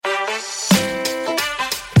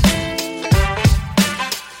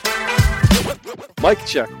Mic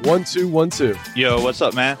check, 1 2 1 2. Yo, what's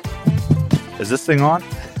up, man? Is this thing on?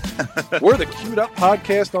 We're the Queued Up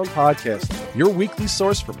Podcast on Podcasting, your weekly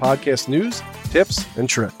source for podcast news, tips, and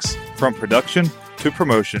tricks. From production to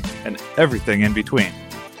promotion and everything in between.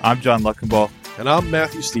 I'm John Luckenball. And I'm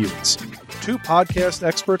Matthew Stevens, two podcast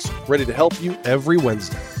experts ready to help you every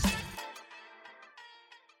Wednesday.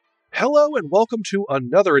 Hello and welcome to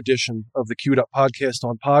another edition of the Queued Up Podcast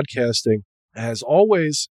on Podcasting. As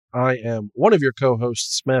always, I am one of your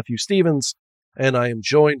co-hosts, Matthew Stevens, and I am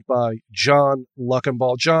joined by John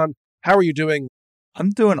Luckenball. John, how are you doing? I'm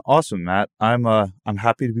doing awesome, Matt. I'm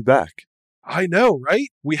happy to be back. I know, right?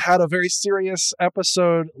 We had a very serious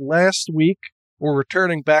episode last week. We're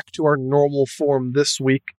returning back to our normal form this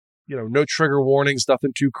week. You know, no trigger warnings,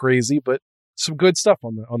 nothing too crazy, but some good stuff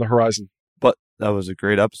on the horizon. But that was a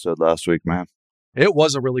great episode last week, man. It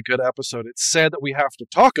was a really good episode. It's sad that we have to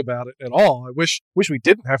talk about it at all. I wish we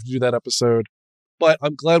didn't have to do that episode, but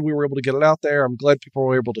I'm glad we were able to get it out there. I'm glad people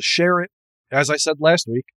were able to share it. As I said last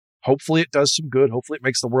week, hopefully it does some good. Hopefully it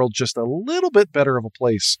makes the world just a little bit better of a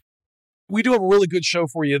place. We do have a really good show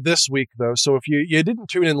for you this week, though. So if you didn't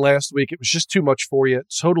tune in last week, it was just too much for you.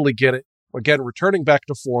 Totally get it. Again, returning back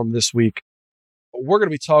to form this week. We're going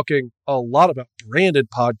to be talking a lot about branded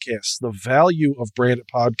podcasts, the value of branded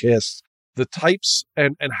podcasts, the types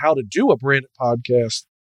and how to do a branded podcast.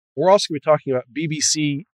 We're also going to be talking about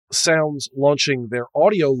BBC Sounds launching their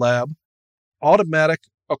audio lab, Automatic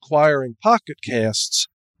acquiring Pocket Casts.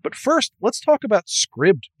 But first, let's talk about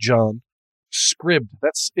Scribd, John. Scribd,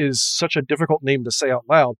 that is such a difficult name to say out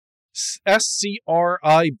loud. SCRIBD.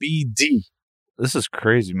 This is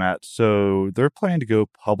crazy, Matt. So they're planning to go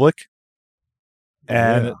public,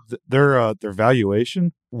 and their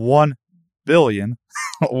valuation, $1 billion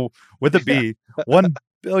with a B, $1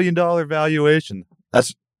 billion valuation.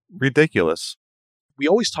 That's ridiculous. We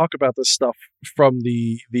always talk about this stuff from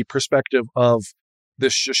the perspective of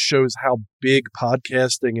this just shows how big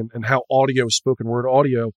podcasting and how audio, spoken word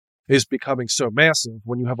audio, is becoming so massive.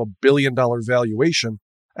 When you have $1 billion valuation,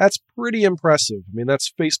 that's pretty impressive. I mean,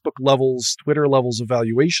 that's Facebook levels, Twitter levels of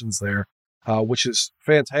valuations there, which is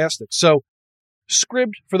fantastic. So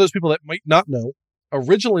Scribd, for those people that might not know,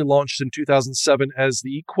 originally launched in 2007 as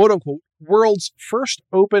the quote-unquote world's first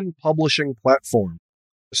open publishing platform.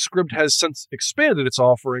 Scribd has since expanded its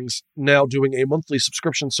offerings, now doing a monthly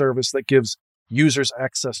subscription service that gives users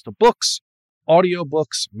access to books,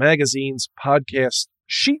 audiobooks, magazines, podcasts,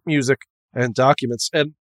 sheet music, and documents.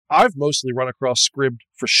 And I've mostly run across Scribd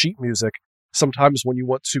for sheet music. Sometimes when you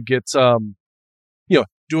want to get, do a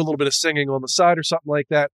little bit of singing on the side or something like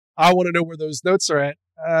that, I want to know where those notes are at.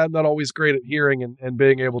 I'm not always great at hearing and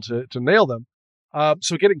being able to nail them.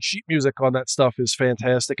 So getting sheet music on that stuff is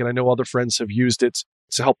fantastic. And I know other friends have used it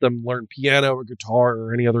to help them learn piano or guitar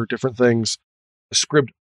or any other different things. Scribd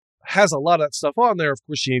has a lot of that stuff on there. Of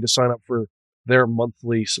course, you need to sign up for their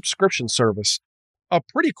monthly subscription service. A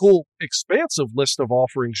pretty cool, expansive list of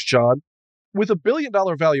offerings, John. With $1 billion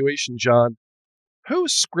valuation, John,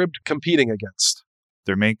 who's Scribd competing against?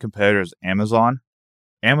 Their main competitor is Amazon.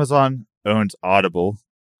 Amazon owns Audible,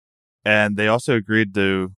 and they also agreed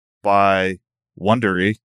to buy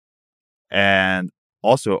Wondery and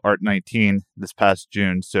also Art19 this past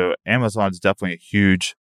June. So Amazon's definitely a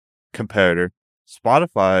huge competitor.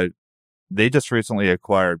 Spotify, they just recently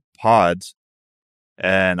acquired Pods,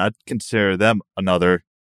 and I'd consider them another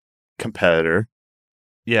competitor.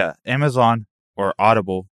 Yeah, Amazon or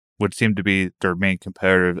Audible would seem to be their main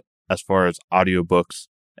competitor as far as audiobooks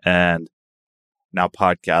and now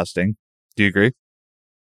podcasting. Do you agree?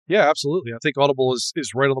 Yeah, absolutely. I think Audible is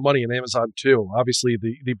right on the money, and Amazon too. Obviously,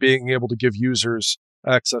 the being able to give users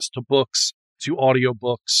access to books, to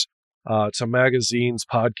audiobooks, to magazines,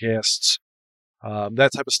 podcasts,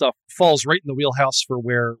 that type of stuff falls right in the wheelhouse for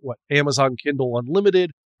where Amazon Kindle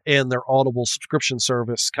Unlimited and their Audible subscription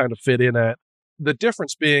service kind of fit in at. The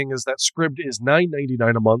difference being is that Scribd is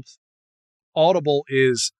 $9.99 a month. Audible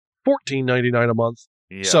is $14.99 a month.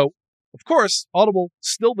 Yeah. So, of course, Audible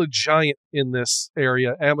still the giant in this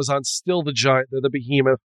area. Amazon's still the giant. They're the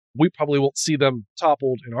behemoth. We probably won't see them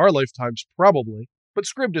toppled in our lifetimes, probably. But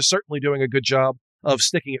Scribd is certainly doing a good job of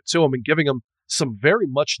sticking it to them and giving them some very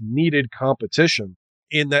much needed competition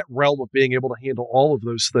in that realm of being able to handle all of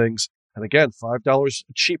those things. And again, $5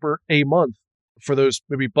 cheaper a month for those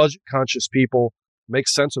maybe budget conscious people.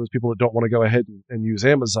 Makes sense for those people that don't want to go ahead and use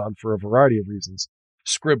Amazon for a variety of reasons.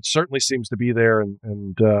 Scribd certainly seems to be there and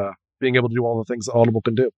being able to do all the things that Audible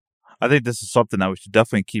can do. I think this is something that we should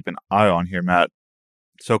definitely keep an eye on here, Matt.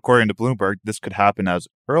 So according to Bloomberg, this could happen as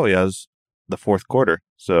early as the fourth quarter.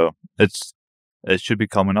 So it should be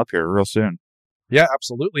coming up here real soon. Yeah,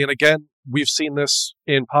 absolutely. And again, we've seen this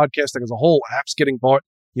in podcasting as a whole, apps getting bought.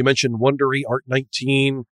 You mentioned Wondery,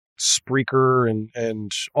 Art19, Spreaker,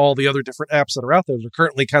 and all the other different apps that are out there that are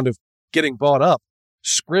currently kind of getting bought up.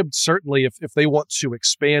 Scribd, certainly, if they want to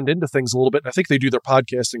expand into things a little bit, I think they do their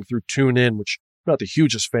podcasting through TuneIn, which I'm not the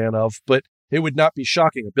hugest fan of, but it would not be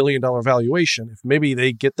shocking, $1 billion valuation, if maybe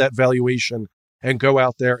they get that valuation and go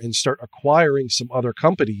out there and start acquiring some other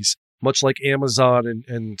companies, much like Amazon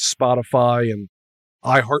and Spotify and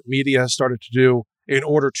iHeartMedia has started to do, in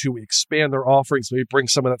order to expand their offerings, maybe bring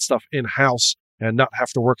some of that stuff in-house and not have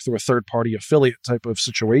to work through a third-party affiliate type of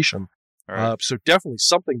situation. Right. So definitely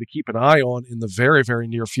something to keep an eye on in the very, very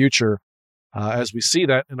near future as we see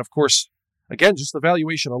that. And of course, again, just the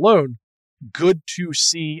valuation alone, good to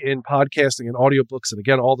see in podcasting and audiobooks. And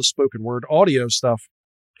again, all the spoken word audio stuff,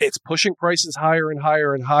 it's pushing prices higher and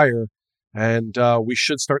higher and higher. And we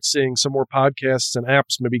should start seeing some more podcasts and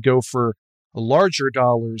apps maybe go for larger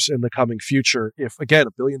dollars in the coming future. If, again, $1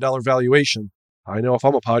 billion valuation, I know if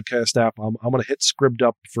I'm a podcast app, I'm going to hit Scribd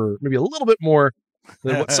up for maybe a little bit more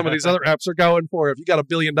than what some of these other apps are going for if you got $1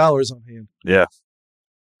 billion on hand. Yeah.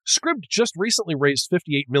 Scribd just recently raised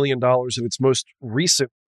 $58 million in its most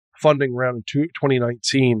recent funding round in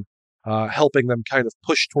 2019, helping them kind of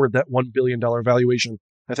push toward that $1 billion valuation.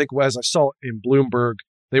 I think as I saw it in Bloomberg,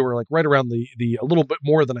 they were like right around the a little bit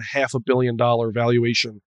more than $500 million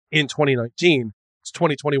valuation in 2019. It's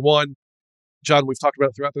 2021. John, we've talked about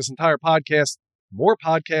it throughout this entire podcast. More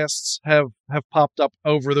podcasts have popped up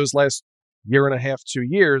over those last year and a half, 2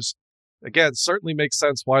 years. Again, certainly makes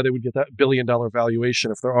sense why they would get that $1 billion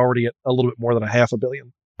valuation if they're already at a little bit more than $500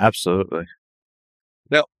 million. Absolutely.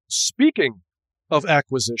 Now, speaking of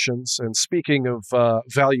acquisitions and speaking of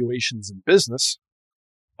valuations in business,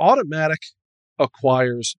 Automatic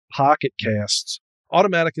acquires Pocket Casts.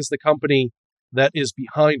 Automatic is the company that is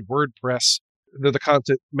behind WordPress. They're the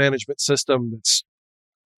content management system that's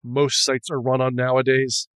most sites are run on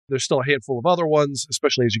nowadays. There's still a handful of other ones,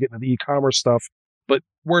 especially as you get into the e-commerce stuff. But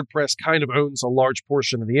WordPress kind of owns a large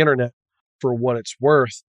portion of the internet for what it's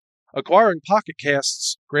worth. Acquiring Pocket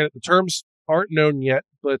Casts, granted the terms aren't known yet,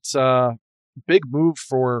 but big move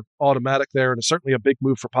for Automatic there, and certainly a big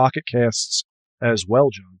move for Pocket Casts as well,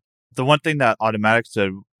 John. The one thing that Automatic said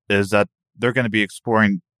is that they're going to be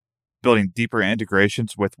exploring building deeper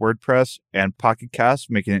integrations with WordPress and Pocket Casts,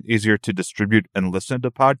 making it easier to distribute and listen to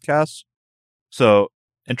podcasts. So,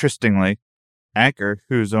 interestingly, Anchor,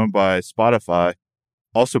 who's owned by Spotify,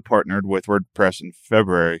 also partnered with WordPress in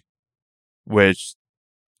February, which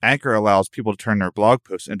Anchor allows people to turn their blog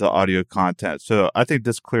posts into audio content. So I think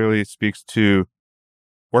this clearly speaks to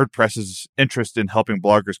WordPress's interest in helping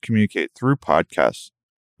bloggers communicate through podcasts.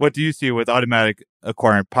 What do you see with Automatic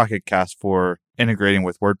acquiring Pocket Cast for integrating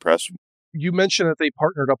with WordPress? You mentioned that they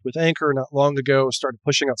partnered up with Anchor not long ago, started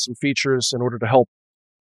pushing out some features in order to help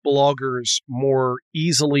bloggers more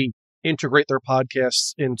easily integrate their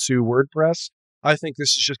podcasts into WordPress. I think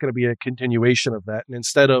this is just going to be a continuation of that. And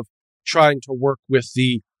instead of trying to work with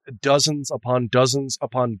the dozens upon dozens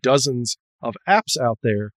upon dozens of apps out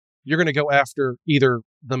there, you're going to go after either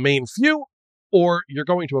the main few or you're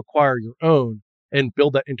going to acquire your own and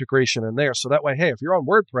build that integration in there. So that way, hey, if you're on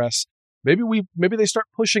WordPress, maybe they start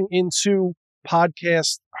pushing into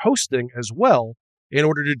podcast hosting as well in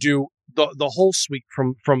order to do the whole suite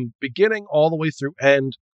from beginning all the way through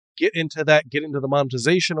end, get into the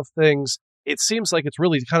monetization of things. It seems like it's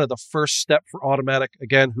really kind of the first step for Automatic,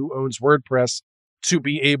 again, who owns WordPress, to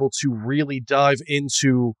be able to really dive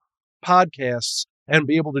into podcasts and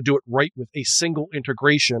be able to do it right with a single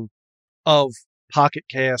integration of Pocket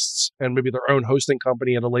Casts and maybe their own hosting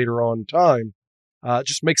company at a later on time.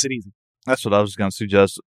 Just makes it easy. That's what I was going to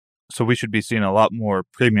suggest. So we should be seeing a lot more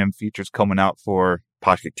premium features coming out for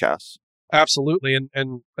Pocket Casts. Absolutely.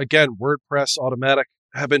 And again, WordPress, Automatic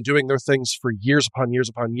have been doing their things for years upon years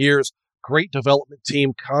upon years. Great development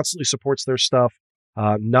team, constantly supports their stuff.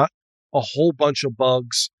 Not a whole bunch of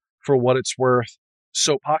bugs for what it's worth.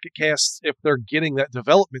 So Pocket Casts, if they're getting that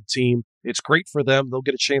development team, it's great for them. They'll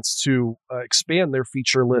get a chance to expand their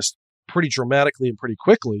feature list pretty dramatically and pretty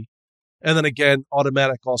quickly. And then again,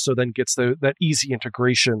 Automatic also then gets that easy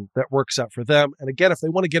integration that works out for them. And again, if they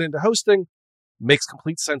want to get into hosting, makes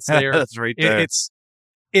complete sense there. That's right there.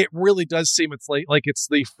 It really does seem it's like it's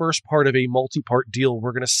the first part of a multi-part deal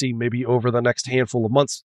we're going to see maybe over the next handful of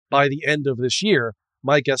months. By the end of this year,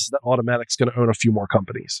 my guess is that Automatic's going to own a few more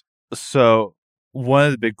companies. So one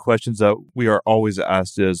of the big questions that we are always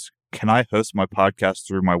asked is, can I host my podcast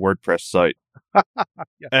through my WordPress site?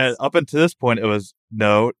 Yes. And up until this point, it was,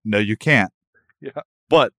 no, you can't. Yeah.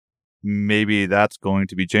 But maybe that's going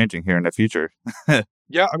to be changing here in the future.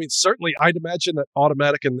 Yeah, I mean, certainly I'd imagine that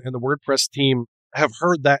Automatic and the WordPress team have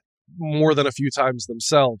heard that more than a few times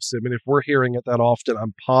themselves. I mean, if we're hearing it that often,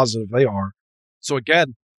 I'm positive they are. So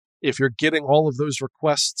again, if you're getting all of those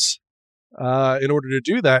requests in order to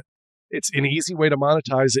do that, it's an easy way to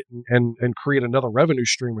monetize it and create another revenue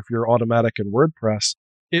stream if you're Automatic and WordPress.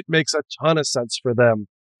 It makes a ton of sense for them,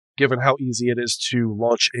 given how easy it is to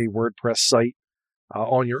launch a WordPress site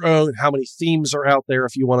on your own, how many themes are out there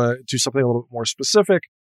if you want to do something a little bit more specific,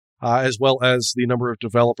 as well as the number of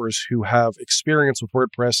developers who have experience with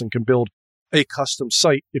WordPress and can build a custom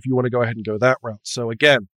site if you want to go ahead and go that route. So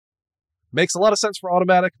again, makes a lot of sense for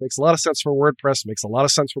Automatic, makes a lot of sense for WordPress, makes a lot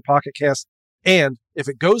of sense for Pocket Cast. And if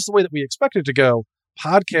it goes the way that we expect it to go,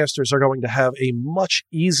 podcasters are going to have a much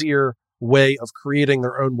easier way of creating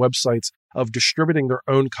their own websites, of distributing their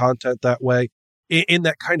own content that way, in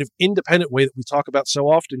that kind of independent way that we talk about so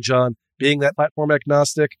often, John, being that platform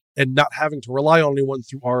agnostic and not having to rely on anyone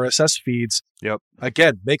through RSS feeds. Yep.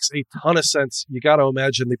 Again, makes a ton of sense. You got to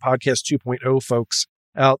imagine the Podcast 2.0 folks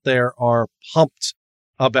out there are pumped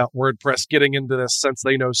about WordPress getting into this since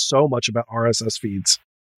they know so much about RSS feeds.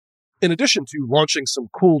 In addition to launching some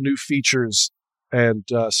cool new features and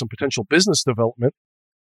some potential business development,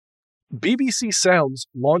 BBC Sounds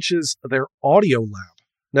launches their Audio Lab.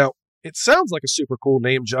 Now, it sounds like a super cool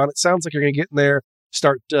name, John. It sounds like you're going to get in there,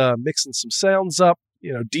 start mixing some sounds up,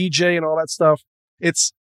 DJ and all that stuff.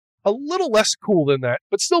 It's a little less cool than that,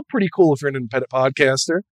 but still pretty cool if you're an independent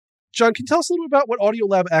podcaster. John, can you tell us a little bit about what Audio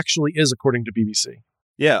Lab actually is, according to BBC?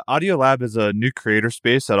 Yeah, Audio Lab is a new creator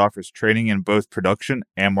space that offers training in both production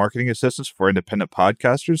and marketing assistance for independent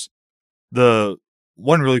podcasters. The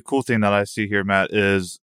one really cool thing that I see here, Matt,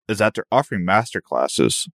 is that they're offering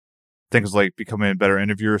masterclasses. Things like becoming a better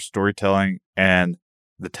interviewer, storytelling, and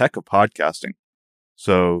the tech of podcasting.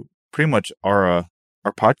 So pretty much our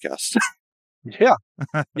podcast. Yeah.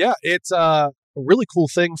 Yeah, it's a really cool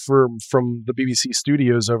thing from the BBC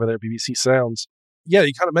studios over there, BBC Sounds. Yeah,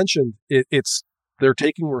 you kind of mentioned it's they're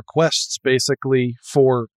taking requests basically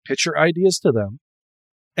for pitcher ideas to them,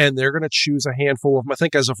 and they're going to choose a handful of them. I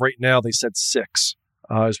think as of right now, they said 6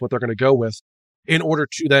 is what they're going to go with in order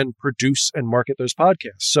to then produce and market those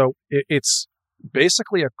podcasts. So it's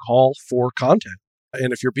basically a call for content.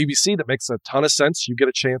 And if you're BBC, that makes a ton of sense. You get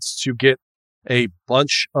a chance to get a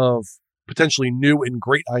bunch of potentially new and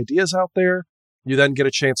great ideas out there. You then get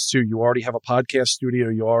a chance you already have a podcast studio.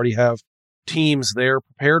 You already have teams there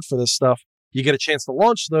prepared for this stuff. You get a chance to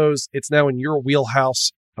launch those. It's now in your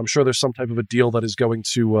wheelhouse. I'm sure there's some type of a deal that is going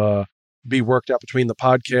to be worked out between the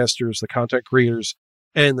podcasters, the content creators,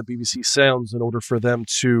 and the BBC Sounds in order for them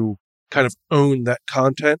to kind of own that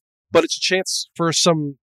content. But it's a chance for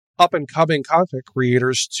some up-and-coming content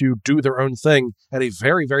creators to do their own thing at a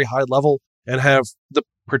very, very high level and have the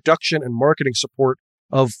production and marketing support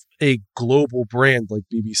of a global brand like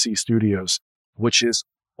BBC Studios, which is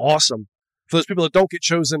awesome. For those people that don't get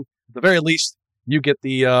chosen, at the very least, you get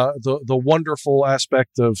the wonderful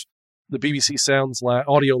aspect of the BBC Sounds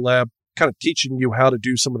Audio Lab, kind of teaching you how to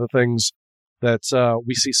do some of the things that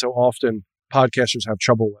we see so often podcasters have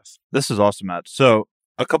trouble with. This is awesome, Matt. So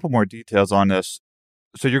a couple more details on this.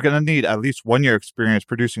 So you're going to need at least 1 year experience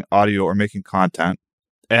producing audio or making content.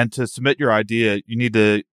 And to submit your idea, you need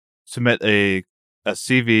to submit a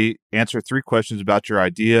CV, answer 3 questions about your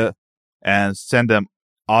idea, and send them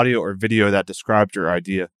audio or video that describes your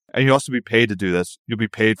idea. And you'll also be paid to do this. You'll be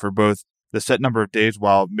paid for both the set number of days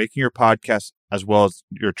while making your podcast as well as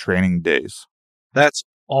your training days. That's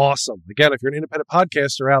awesome. Again, if you're an independent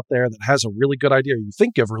podcaster out there that has a really good idea, or you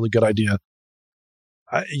think you have a really good idea,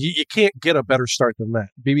 you can't get a better start than that.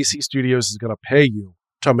 BBC Studios is going to pay you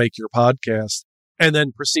to make your podcast and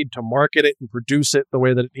then proceed to market it and produce it the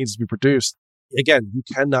way that it needs to be produced. Again, you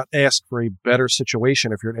cannot ask for a better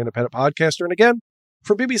situation if you're an independent podcaster. And again,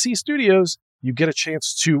 for BBC Studios, you get a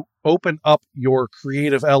chance to open up your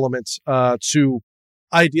creative elements to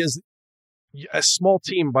ideas that a small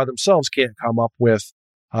team by themselves can't come up with.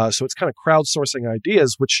 So it's kind of crowdsourcing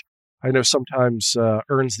ideas, which I know sometimes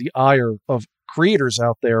earns the ire of creators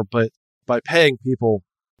out there, but by paying people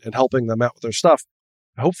and helping them out with their stuff,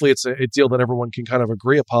 hopefully it's a deal that everyone can kind of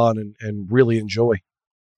agree upon and really enjoy.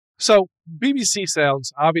 So BBC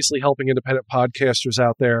Sounds, obviously helping independent podcasters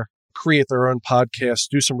out there create their own podcasts,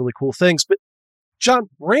 do some really cool things. But John,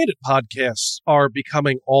 branded podcasts are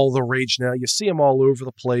becoming all the rage now. You see them all over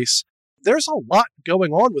the place. There's a lot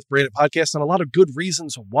going on with branded podcasts and a lot of good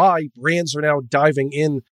reasons why brands are now diving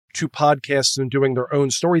in to podcasts and doing their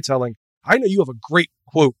own storytelling. I know you have a great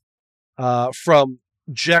quote from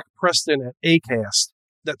Jack Preston at Acast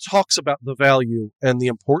that talks about the value and the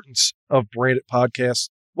importance of branded podcasts.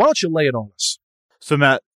 Why don't you lay it on us? So,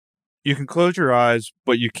 Matt, you can close your eyes,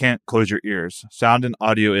 but you can't close your ears. Sound and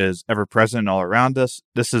audio is ever present and all around us.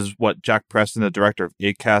 This is what Jack Preston, the director of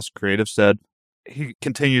Acast Creative, said. He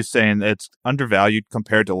continues saying it's undervalued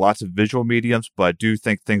compared to lots of visual mediums, but I do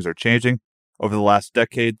think things are changing. Over the last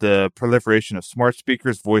decade, the proliferation of smart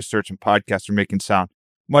speakers, voice search, and podcasts are making sound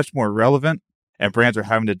much more relevant, and brands are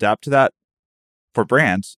having to adapt to that. For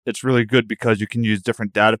brands, it's really good because you can use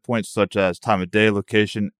different data points such as time of day,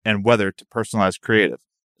 location, and weather to personalize creative.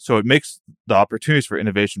 So it makes the opportunities for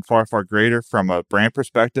innovation far, far greater from a brand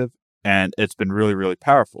perspective, and it's been really, really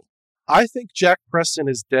powerful. I think Jack Preston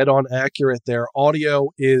is dead on accurate there. Audio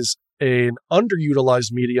is an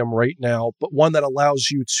underutilized medium right now, but one that allows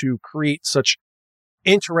you to create such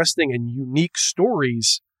interesting and unique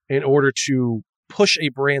stories in order to push a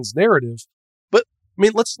brand's narrative. But I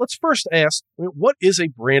mean, let's first ask, what is a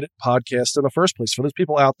branded podcast in the first place for those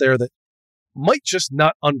people out there that might just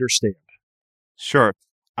not understand? Sure.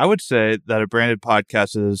 I would say that a branded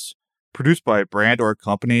podcast is produced by a brand or a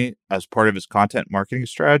company as part of its content marketing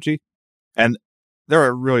strategy. And there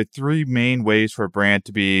are really three main ways for a brand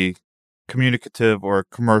to be communicative or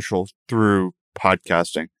commercial through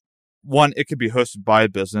podcasting. One, it could be hosted by a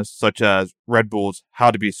business, such as Red Bull's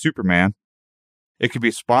How to Be Superman. It could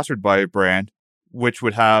be sponsored by a brand, which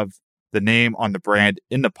would have the name on the brand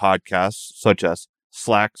in the podcast, such as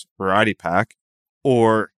Slack's Variety Pack.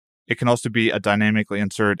 Or it can also be a dynamically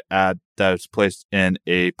inserted ad that is placed in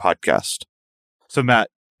a podcast. So, Matt,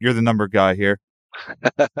 you're the number guy here.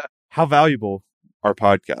 How valuable are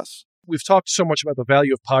podcasts? We've talked so much about the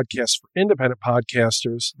value of podcasts for independent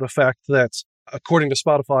podcasters, the fact that, according to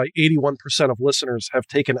Spotify, 81% of listeners have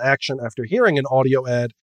taken action after hearing an audio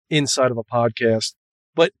ad inside of a podcast.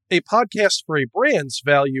 But a podcast for a brand's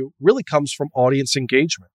value really comes from audience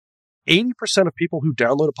engagement. 80% of people who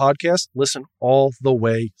download a podcast listen all the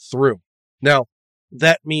way through. Now,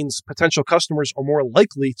 that means potential customers are more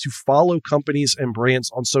likely to follow companies and brands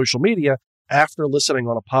on social media after listening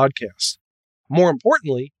on a podcast. More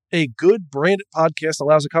importantly, a good branded podcast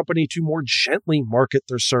allows a company to more gently market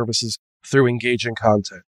their services through engaging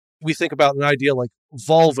content. We think about an idea like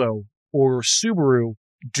Volvo or Subaru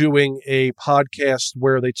doing a podcast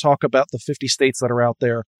where they talk about the 50 states that are out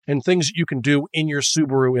there and things you can do in your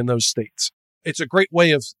Subaru in those states. It's a great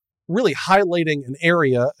way of really highlighting an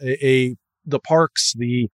area, the parks,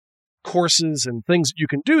 the courses and things that you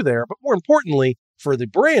can do there. But more importantly, for the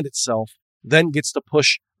brand itself, then gets to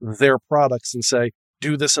push their products and say,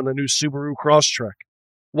 do this in the new Subaru Crosstrek.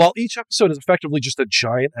 While each episode is effectively just a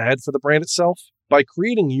giant ad for the brand itself, by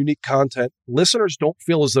creating unique content, listeners don't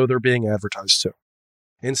feel as though they're being advertised to.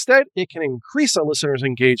 Instead, it can increase a listener's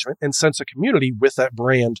engagement and sense of community with that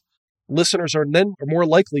brand. Listeners are then more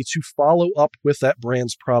likely to follow up with that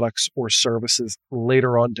brand's products or services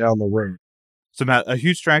later on down the road. So, Matt, a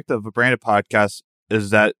huge strength of a branded podcast is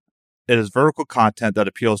that it is vertical content that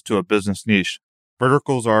appeals to a business niche.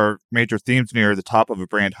 Verticals are major themes near the top of a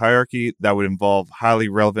brand hierarchy that would involve highly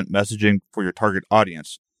relevant messaging for your target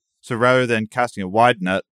audience. So rather than casting a wide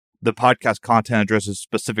net, the podcast content addresses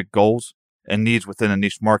specific goals and needs within a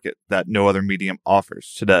niche market that no other medium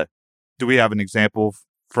offers today. Do we have an example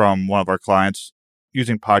from one of our clients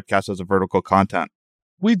using podcasts as a vertical content?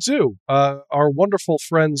 We do. Our wonderful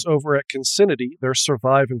friends over at Concinity, their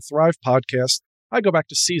Survive and Thrive podcast, I go back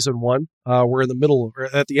to season 1. We're in the middle,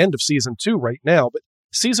 or at the end of season 2 right now, but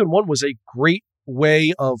season 1 was a great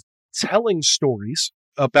way of telling stories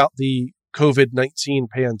about the COVID-19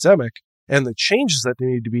 pandemic and the changes that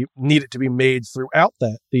needed to be made throughout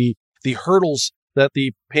that, the hurdles that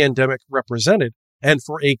the pandemic represented. And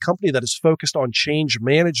for a company that is focused on change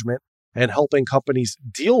management and helping companies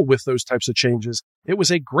deal with those types of changes, it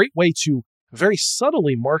was a great way to very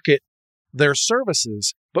subtly market their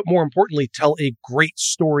services, but more importantly, tell a great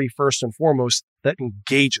story first and foremost that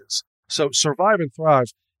engages. So Survive and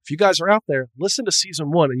Thrive, if you guys are out there, listen to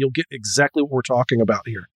season 1 and you'll get exactly what we're talking about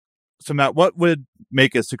here. So, Matt, what would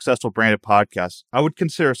make a successful branded podcast? I would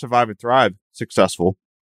consider Survive and Thrive successful.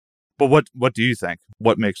 But what do you think?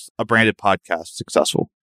 What makes a branded podcast successful?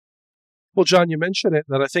 Well, John, you mentioned it,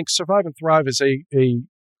 that I think Survive and Thrive is a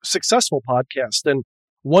successful podcast. And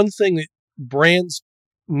one thing that brands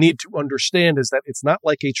need to understand is that it's not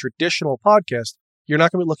like a traditional podcast. You're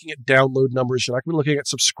not going to be looking at download numbers. You're not going to be looking at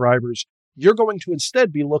subscribers. You're going to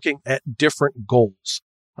instead be looking at different goals.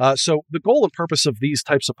 So the goal and purpose of these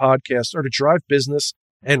types of podcasts are to drive business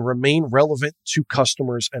and remain relevant to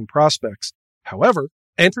customers and prospects. However,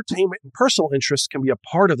 entertainment and personal interests can be a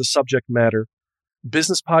part of the subject matter.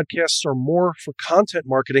 Business podcasts are more for content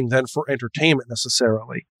marketing than for entertainment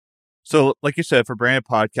necessarily. So, like you said, for branded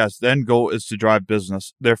podcasts, the end goal is to drive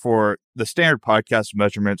business. Therefore, the standard podcast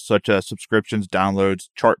measurements, such as subscriptions, downloads,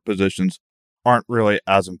 chart positions, aren't really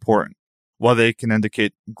as important. While they can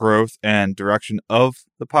indicate growth and direction of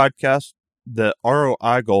the podcast, the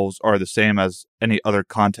ROI goals are the same as any other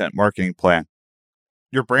content marketing plan.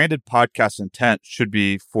 Your branded podcast intent should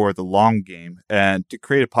be for the long game and to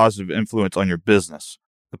create a positive influence on your business.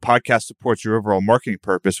 The podcast supports your overall marketing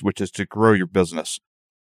purpose, which is to grow your business.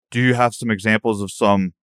 Do you have some examples of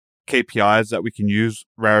some KPIs that we can use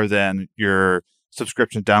rather than your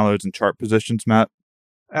subscription downloads and chart positions, Matt?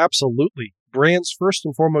 Absolutely. Brands first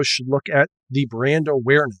and foremost should look at the brand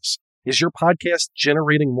awareness. Is your podcast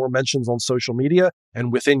generating more mentions on social media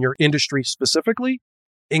and within your industry specifically?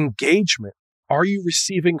 Engagement. Are you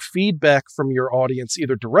receiving feedback from your audience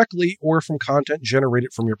either directly or from content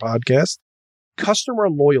generated from your podcast? Customer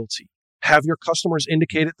loyalty. Have your customers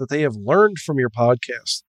indicated that they have learned from your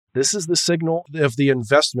podcast? This is the signal of the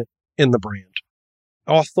investment in the brand.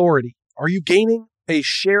 Authority. Are you gaining a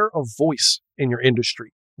share of voice in your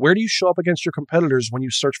industry? Where do you show up against your competitors when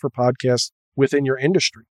you search for podcasts within your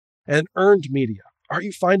industry? And earned media. Are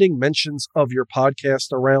you finding mentions of your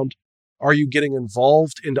podcast around? Are you getting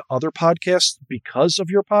involved into other podcasts because of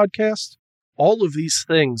your podcast? All of these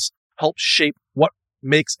things help shape what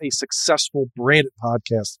makes a successful branded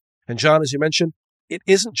podcast. And John, as you mentioned, it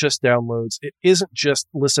isn't just downloads. It isn't just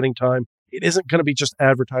listening time. It isn't going to be just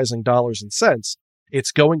advertising dollars and cents.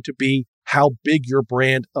 It's going to be how big your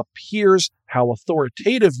brand appears, how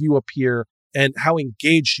authoritative you appear, and how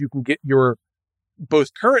engaged you can get your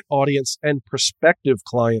both current audience and prospective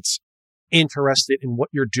clients interested in what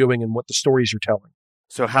you're doing and what the stories you're telling.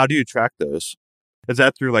 So how do you track those? Is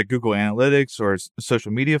that through like Google Analytics or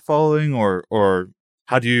social media following, or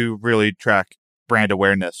how do you really track brand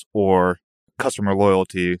awareness or customer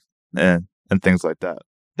loyalty and things like that?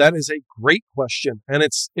 That is a great question. And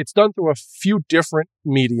it's done through a few different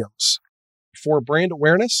mediums. For brand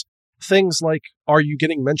awareness, things like, are you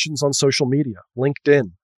getting mentions on social media?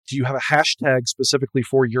 LinkedIn. Do you have a hashtag specifically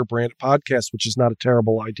for your brand podcast, which is not a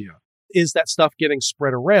terrible idea? Is that stuff getting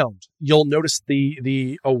spread around? You'll notice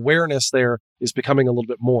the awareness there is becoming a little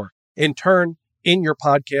bit more. In turn, in your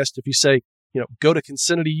podcast, if you say, go to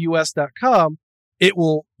ConsinityUS.com,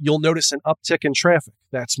 you'll notice an uptick in traffic.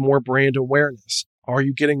 That's more brand awareness. Are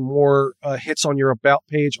you getting more hits on your about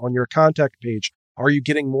page, on your contact page? Are you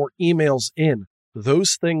getting more emails in?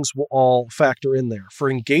 Those things will all factor in there.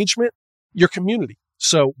 For engagement, your community.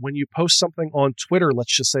 So when you post something on Twitter,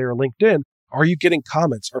 let's just say, or LinkedIn, are you getting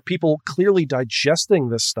comments? Are people clearly digesting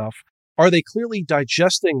this stuff? Are they clearly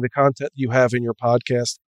digesting the content you have in your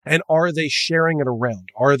podcast? And are they sharing it around?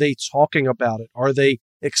 Are they talking about it? Are they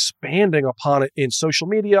expanding upon it in social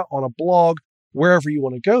media, on a blog, wherever you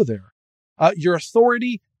want to go there? Your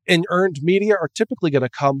authority and earned media are typically going to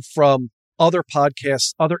come from other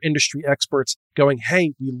podcasts, other industry experts going,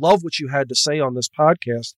 hey, we love what you had to say on this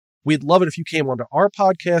podcast. We'd love it if you came onto our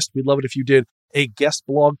podcast. We'd love it if you did a guest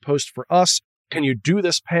blog post for us. Can you do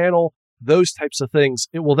this panel? Those types of things.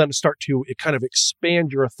 It will then start to kind of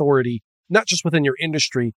expand your authority, not just within your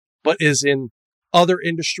industry, but is in other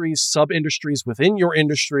industries, sub-industries within your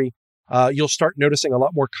industry. You'll start noticing a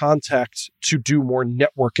lot more contact to do more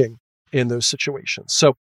networking in those situations.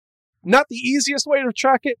 So not the easiest way to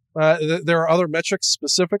track it. There are other metrics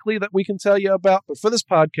specifically that we can tell you about, but for this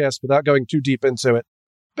podcast, without going too deep into it,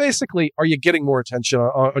 basically, are you getting more attention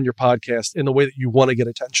on your podcast in the way that you want to get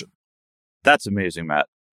attention? That's amazing, Matt.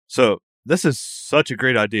 So this is such a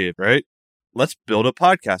great idea, right? Let's build a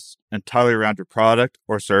podcast entirely around your product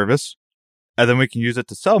or service, and then we can use it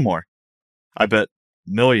to sell more. I bet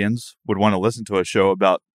millions would want to listen to a show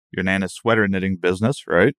about your Nana's sweater knitting business,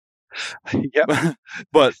 right? Yep.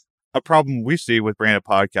 But a problem we see with branded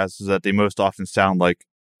podcasts is that they most often sound like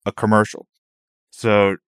a commercial.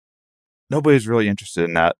 So nobody's really interested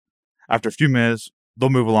in that. After a few minutes, they'll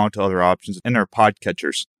move along to other options in their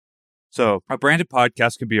podcatchers. So a branded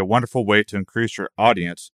podcast can be a wonderful way to increase your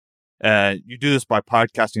audience. You do this by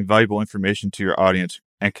podcasting valuable information to your audience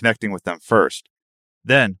and connecting with them first.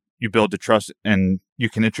 Then you build the trust and you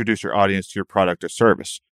can introduce your audience to your product or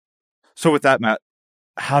service. So with that, Matt,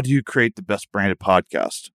 how do you create the best branded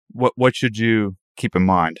podcast? What should you keep in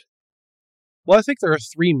mind? Well, I think there are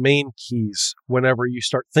three main keys whenever you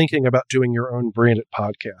start thinking about doing your own branded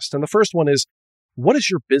podcast. And the first one is, what is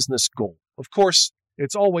your business goal? Of course,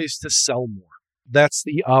 it's always to sell more. That's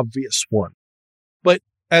the obvious one. But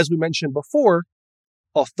as we mentioned before,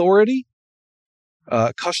 authority,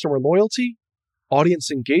 customer loyalty,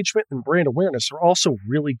 audience engagement, and brand awareness are also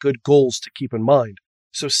really good goals to keep in mind.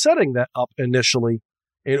 So setting that up initially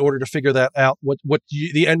in order to figure that out,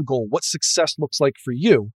 the end goal, what success looks like for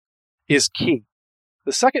you is key.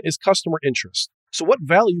 The second is customer interest. So what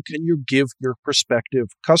value can you give your prospective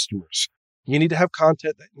customers? You need to have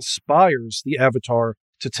content that inspires the avatar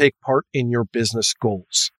to take part in your business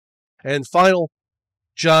goals. And final,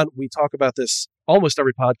 John, we talk about this almost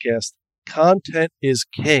every podcast. Content is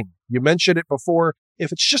king. You mentioned it before.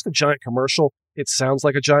 If it's just a giant commercial, it sounds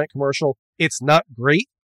like a giant commercial. It's not great.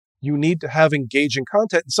 You need to have engaging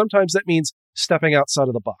content. And sometimes that means stepping outside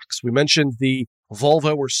of the box. We mentioned the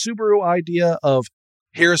Volvo or Subaru idea of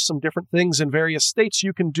here's some different things in various states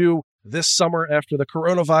you can do this summer after the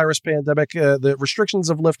coronavirus pandemic. The restrictions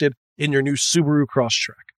have lifted in your new Subaru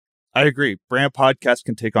Crosstrek. I agree. Brand podcasts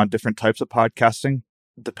can take on different types of podcasting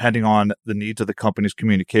depending on the needs of the company's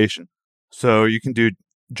communication. So you can do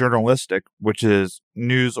journalistic, which is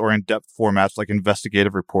news or in-depth formats like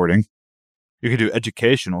investigative reporting. You can do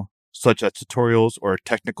educational, such as tutorials or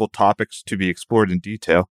technical topics to be explored in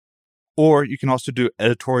detail. Or you can also do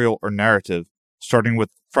editorial or narrative, starting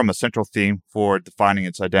from a central theme for defining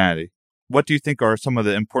its identity. What do you think are some of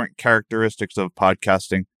the important characteristics of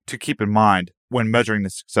podcasting to keep in mind when measuring the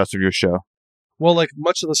success of your show? Well, like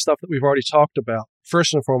much of the stuff that we've already talked about,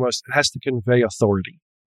 first and foremost, it has to convey authority.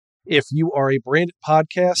 If you are a branded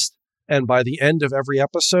podcast and by the end of every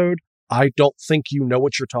episode, I don't think you know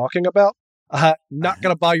what you're talking about, not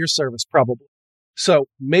going to buy your service, probably. So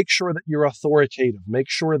make sure that you're authoritative. Make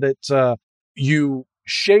sure that you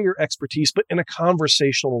share your expertise, but in a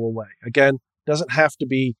conversational way. Again, doesn't have to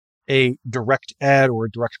be a direct ad or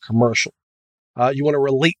a direct commercial. You want to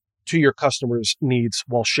relate to your customers' needs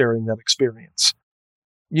while sharing that experience.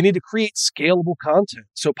 You need to create scalable content.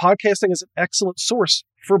 So podcasting is an excellent source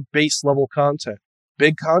for base level content,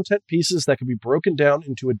 big content pieces that can be broken down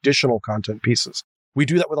into additional content pieces. We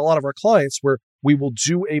do that with a lot of our clients where we will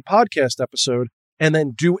do a podcast episode and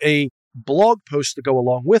then do a blog post to go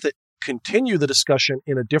along with it, continue the discussion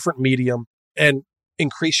in a different medium and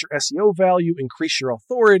increase your SEO value, increase your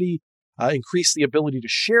authority, increase the ability to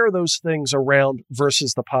share those things around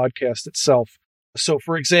versus the podcast itself. So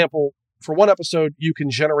for example, for one episode, you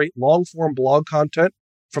can generate long-form blog content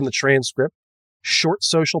from the transcript, short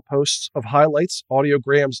social posts of highlights,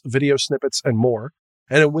 audiograms, video snippets, and more.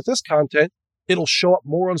 And with this content, it'll show up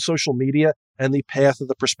more on social media and the path of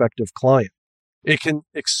the prospective client. It can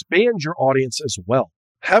expand your audience as well.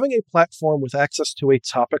 Having a platform with access to a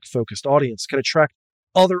topic-focused audience can attract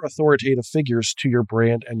other authoritative figures to your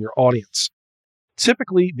brand and your audience.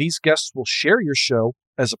 Typically, these guests will share your show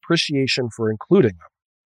as appreciation for including them.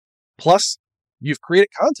 Plus, you've created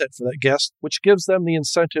content for that guest, which gives them the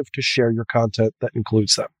incentive to share your content that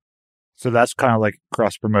includes them. So that's kind of like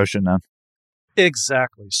cross-promotion then.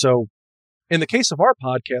 Exactly. So in the case of our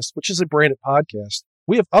podcast, which is a branded podcast,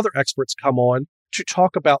 we have other experts come on to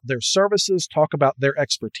talk about their services, talk about their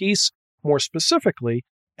expertise more specifically.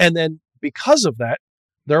 And then because of that,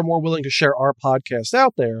 they're more willing to share our podcast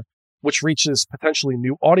out there, which reaches potentially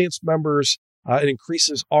new audience members. It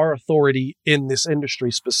increases our authority in this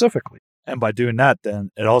industry specifically. And by doing that,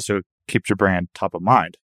 then it also keeps your brand top of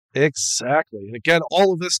mind. Exactly. And again,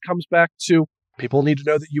 all of this comes back to people need to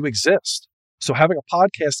know that you exist. So having a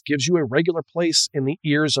podcast gives you a regular place in the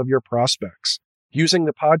ears of your prospects. Using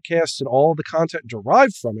the podcast and all of the content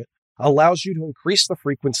derived from it allows you to increase the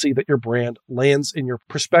frequency that your brand lands in your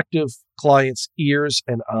prospective clients' ears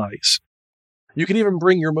and eyes. You can even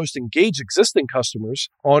bring your most engaged existing customers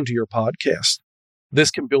onto your podcast. This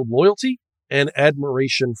can build loyalty and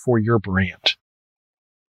admiration for your brand.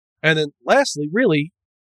 And then lastly, really,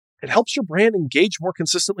 it helps your brand engage more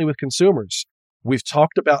consistently with consumers. We've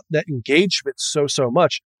talked about that engagement so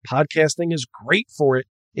much. Podcasting is great for it.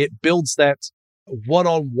 It builds that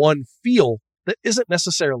one-on-one feel that isn't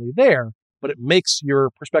necessarily there, but it makes your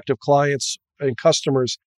prospective clients and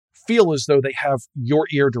customers feel as though they have your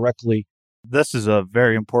ear directly. This is a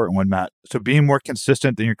very important one, Matt. So being more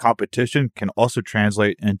consistent than your competition can also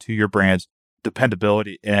translate into your brand's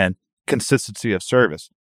dependability and consistency of service.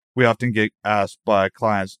 We often get asked by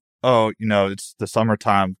clients, it's the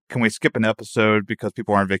summertime. Can we skip an episode because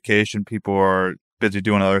people are on vacation? People are busy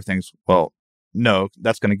doing other things. Well, no,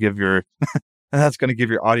 that's going to give your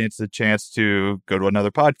audience a chance to go to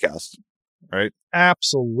another podcast, right?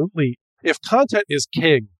 Absolutely. If content is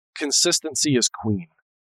king, consistency is queen.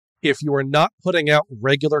 If you are not putting out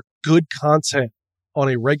regular good content on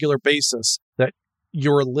a regular basis that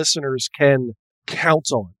your listeners can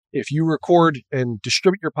count on, if you record and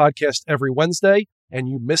distribute your podcast every Wednesday and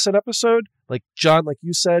you miss an episode, like John, like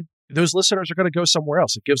you said, those listeners are going to go somewhere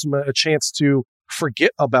else. It gives them a chance to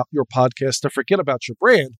forget about your podcast, to forget about your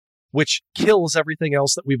brand, which kills everything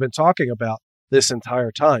else that we've been talking about. this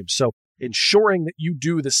entire time. So ensuring that you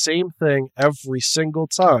do the same thing every single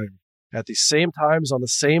time at the same times on the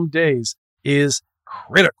same days is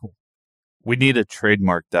critical. We need to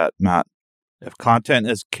trademark that, Matt. If content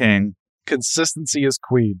is king, consistency is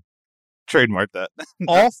queen. Trademark that.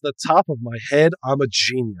 Off the top of my head, I'm a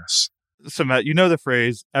genius. So, Matt, you know the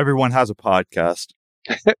phrase, everyone has a podcast.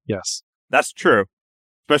 Yes. That's true,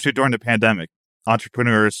 especially during the pandemic.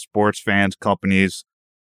 Entrepreneurs, sports fans, companies,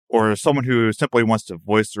 or someone who simply wants to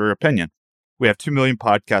voice their opinion. We have 2 million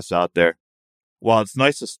podcasts out there. While it's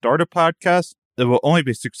nice to start a podcast, it will only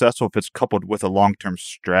be successful if it's coupled with a long-term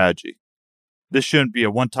strategy. This shouldn't be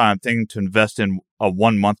a one-time thing to invest in a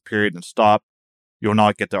 1-month period and stop. You'll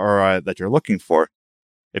not get the ROI that you're looking for.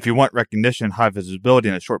 If you want recognition, high visibility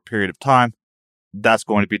in a short period of time, that's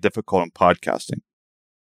going to be difficult in podcasting.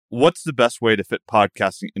 What's the best way to fit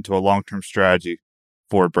podcasting into a long-term strategy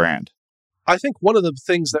for a brand? I think one of the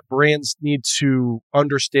things that brands need to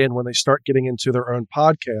understand when they start getting into their own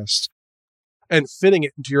podcasts and fitting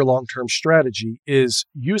it into your long-term strategy is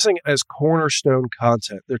using it as cornerstone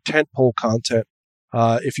content, their tentpole content,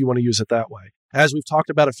 if you want to use it that way. As we've talked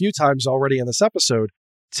about a few times already in this episode,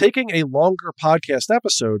 taking a longer podcast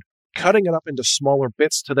episode, cutting it up into smaller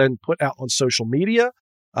bits to then put out on social media,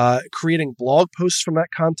 creating blog posts from that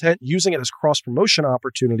content, using it as cross-promotion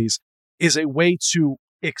opportunities is a way to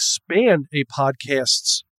expand a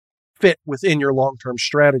podcast's fit within your long-term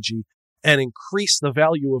strategy and increase the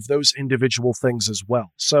value of those individual things as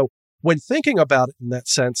well. So when thinking about it in that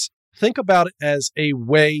sense, think about it as a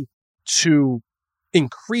way to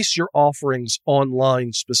increase your offerings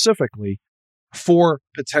online specifically for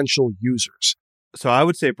potential users. So I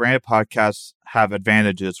would say branded podcasts have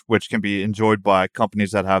advantages which can be enjoyed by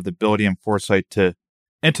companies that have the ability and foresight to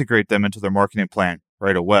integrate them into their marketing plan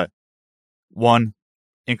right away. 1,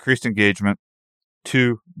 increased engagement.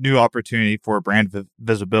 2, new opportunity for brand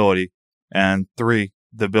visibility. And 3,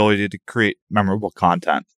 the ability to create memorable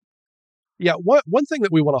content. Yeah, one thing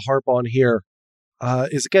that we want to harp on here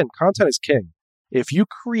is, again, content is king. If you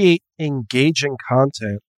create engaging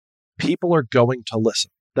content, people are going to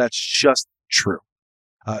listen. That's just true.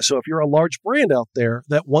 So if you're a large brand out there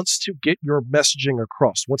that wants to get your messaging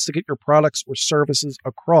across, wants to get your products or services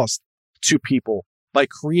across to people by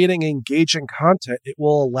creating engaging content, it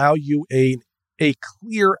will allow you a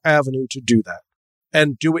clear avenue to do that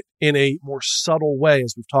and do it in a more subtle way,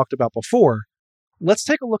 as we've talked about before. Let's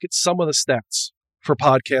take a look at some of the stats for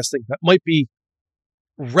podcasting that might be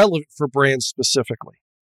relevant for brands specifically.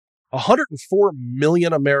 104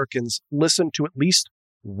 million Americans listen to at least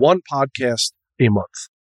one podcast a month.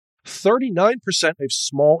 39% of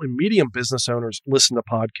small and medium business owners listen to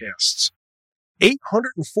podcasts.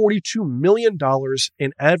 $842 million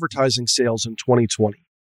in advertising sales in 2020.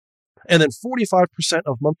 And then 45%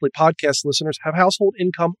 of monthly podcast listeners have household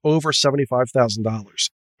income over $75,000.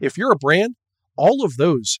 If you're a brand, all of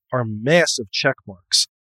those are massive check marks.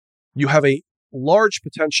 You have a large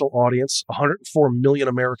potential audience. 104 million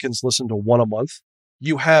Americans listen to one a month.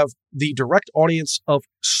 You have the direct audience of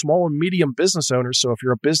small and medium business owners. So if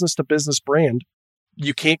you're a business-to-business brand,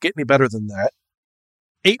 you can't get any better than that.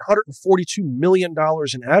 $842 million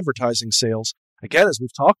in advertising sales. Again, as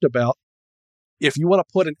we've talked about, if you want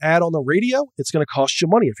to put an ad on the radio, it's going to cost you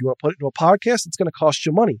money. If you want to put it into a podcast, it's going to cost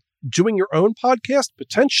you money. Doing your own podcast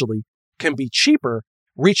potentially can be cheaper,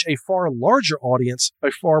 reach a far larger audience, a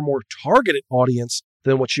far more targeted audience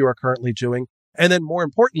than what you are currently doing. And then more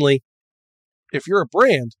importantly, if you're a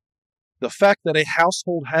brand, the fact that a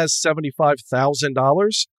household has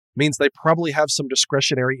 $75,000 means they probably have some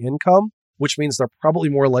discretionary income, which means they're probably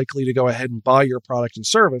more likely to go ahead and buy your product and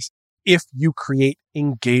service if you create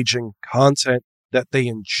engaging content that they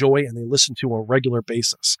enjoy and they listen to on a regular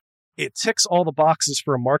basis. It ticks all the boxes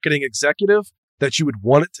for a marketing executive that you would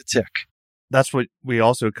want it to tick. That's what we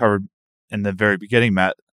also covered in the very beginning,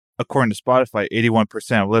 Matt. According to Spotify,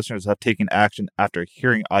 81% of listeners have taken action after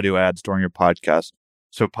hearing audio ads during your podcast.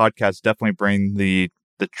 So podcasts definitely bring the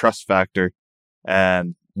trust factor.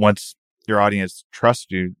 And once your audience trusts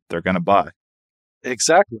you, they're going to buy.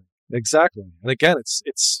 Exactly. And again,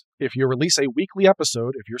 it's if you release a weekly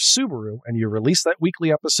episode, if you're Subaru and you release that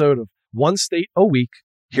weekly episode of one state a week,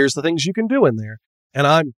 here's the things you can do in there. And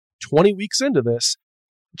I'm 20 weeks into this.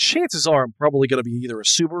 Chances are I'm probably going to be either a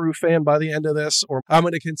Subaru fan by the end of this, or I'm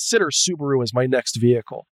going to consider Subaru as my next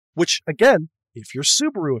vehicle, which again, if you're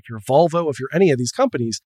Subaru, if you're Volvo, if you're any of these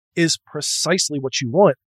companies, is precisely what you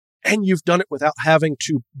want. And you've done it without having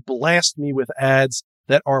to blast me with ads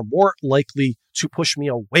that are more likely to push me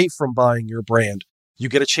away from buying your brand. You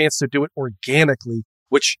get a chance to do it organically,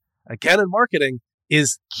 which again in marketing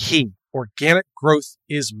is key. Organic growth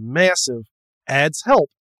is massive. Ads help,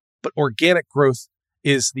 but organic growth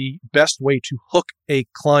is the best way to hook a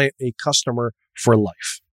client, a customer for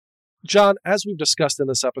life. John, as we've discussed in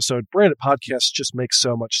this episode, branded podcasts just make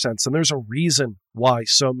so much sense. And there's a reason why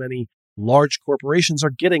so many large corporations are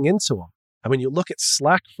getting into them. I mean, you look at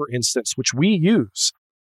Slack, for instance, which we use.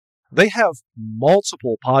 They have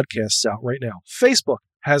multiple podcasts out right now. Facebook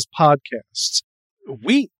has podcasts.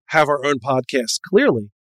 We have our own podcast, clearly.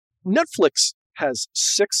 Netflix has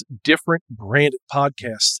 6 different branded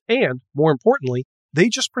podcasts. And more importantly, they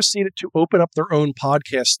just proceeded to open up their own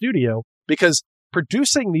podcast studio because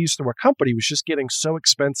producing these through a company was just getting so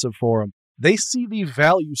expensive for them. They see the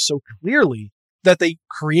value so clearly that they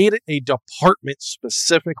created a department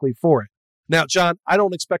specifically for it. Now, John, I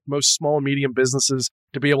don't expect most small and medium businesses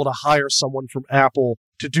to be able to hire someone from Apple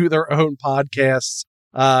to do their own podcasts,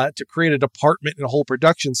 to create a department and a whole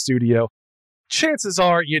production studio. Chances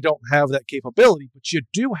are you don't have that capability, but you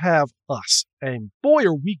do have us. And boy,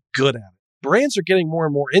 are we good at it. Brands are getting more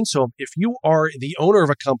and more into them. If you are the owner of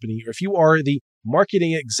a company, or if you are the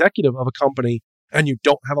marketing executive of a company and you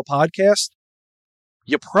don't have a podcast,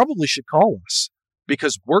 you probably should call us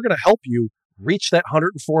because we're going to help you reach that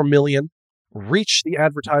 104 million, reach the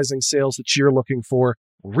advertising sales that you're looking for,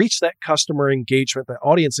 reach that customer engagement, that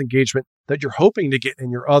audience engagement that you're hoping to get in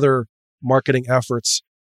your other marketing efforts.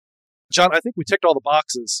 John, I think we ticked all the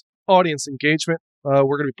boxes. Audience engagement. We're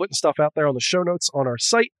going to be putting stuff out there on the show notes on our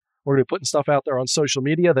site. We're going to be putting stuff out there on social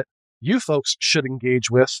media that you folks should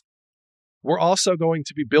engage with. We're also going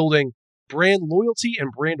to be building brand loyalty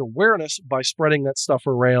and brand awareness by spreading that stuff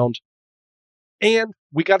around. And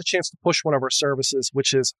we got a chance to push one of our services,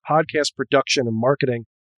 which is podcast production and marketing.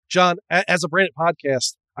 John, as a branded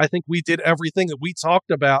podcast, I think we did everything that we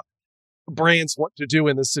talked about brands want to do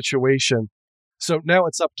in this situation. So now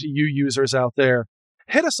it's up to you users out there.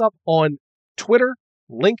 Hit us up on Twitter,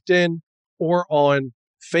 LinkedIn, or on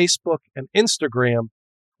Facebook and Instagram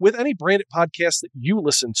with any branded podcast that you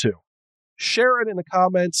listen to. Share it in the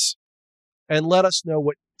comments and let us know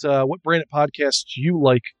what branded podcasts you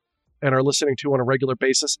like and are listening to on a regular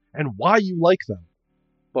basis and why you like them.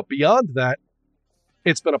 But beyond that,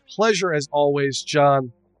 it's been a pleasure as always,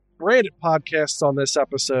 John. Branded podcasts on this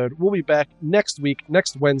episode. We'll be back next week,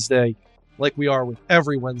 next Wednesday, like we are with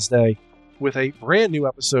every Wednesday, with a brand new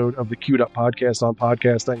episode of the Queued Up Podcast on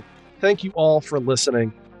podcasting. Thank you all for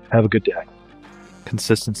listening. Have a good day.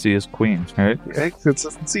 Consistency is queen, right? Yeah,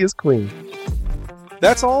 consistency is queen.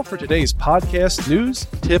 That's all for today's podcast news,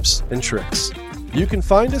 tips, and tricks. You can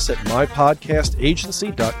find us at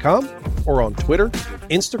mypodcastagency.com or on Twitter,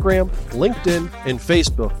 Instagram, LinkedIn, and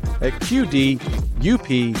Facebook at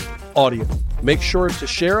QDUP Audio. Make sure to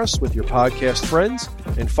share us with your podcast friends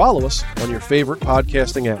and follow us on your favorite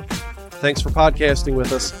podcasting app. Thanks for podcasting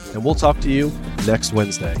with us, and we'll talk to you next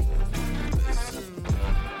Wednesday.